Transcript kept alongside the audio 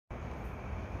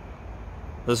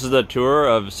This is the tour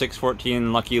of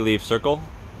 614 Lucky Leaf Circle.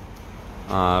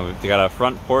 We've got a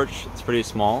front porch, it's pretty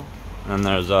small, and then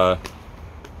there's a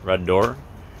red door.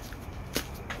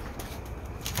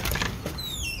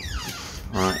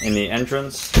 In the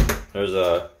entrance, there's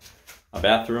a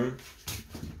bathroom,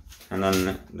 and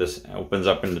then this opens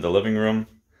up into the living room.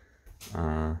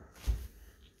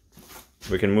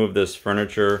 We can move this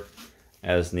furniture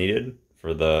as needed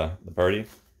for the party.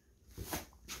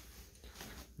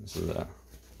 This is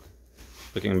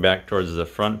looking back towards the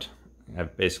front.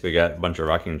 I've basically got a bunch of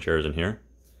rocking chairs in here.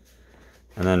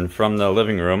 And then from the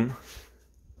living room,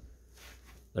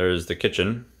 there's the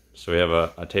kitchen. So we have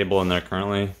a table in there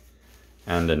currently,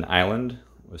 and an island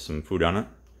with some food on it.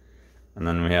 And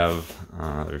then we have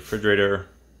the refrigerator.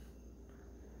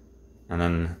 And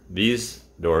then these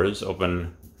doors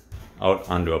open out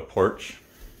onto a porch.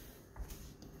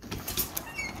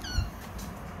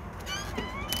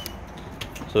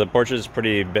 So the porch is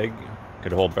pretty big,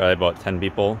 could hold probably about 10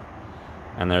 people.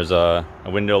 And there's a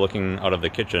window looking out of the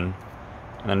kitchen.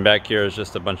 And then back here is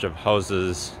just a bunch of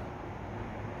houses.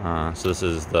 So this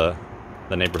is the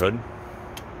neighborhood.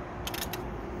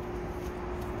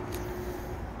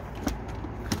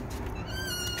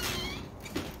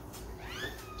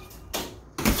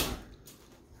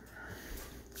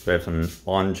 So we have some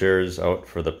lawn chairs out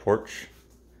for the porch.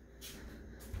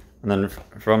 And then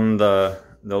from the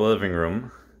living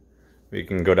room, we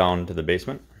can go down to the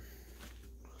basement.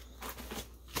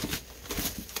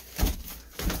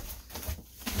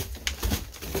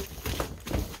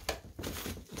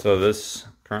 So this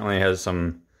currently has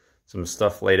some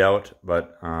stuff laid out,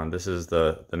 but this is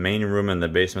the main room in the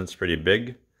basement's pretty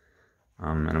big.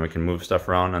 And we can move stuff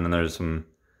around, and then there's some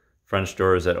French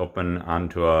doors that open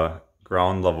onto a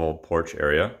ground level porch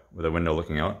area with a window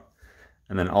looking out.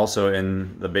 And then also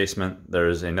in the basement,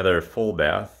 there's another full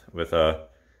bath with a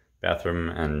bathroom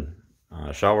and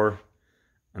shower.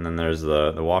 And then there's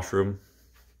the washroom.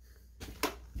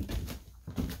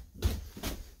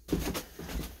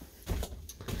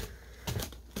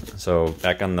 So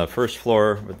back on the first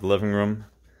floor with the living room.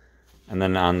 And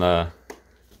then on the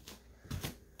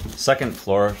second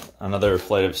floor, another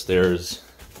flight of stairs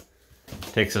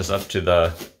takes us up to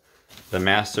the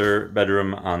master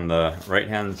bedroom on the right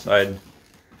hand side.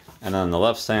 And on the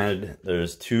left side,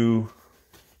 there's two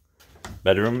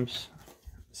bedrooms.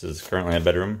 This is currently a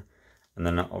bedroom. And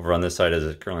then over on this side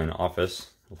is currently an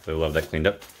office. Hopefully we'll have that cleaned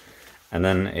up. And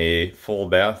then a full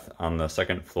bath on the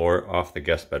second floor off the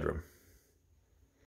guest bedroom.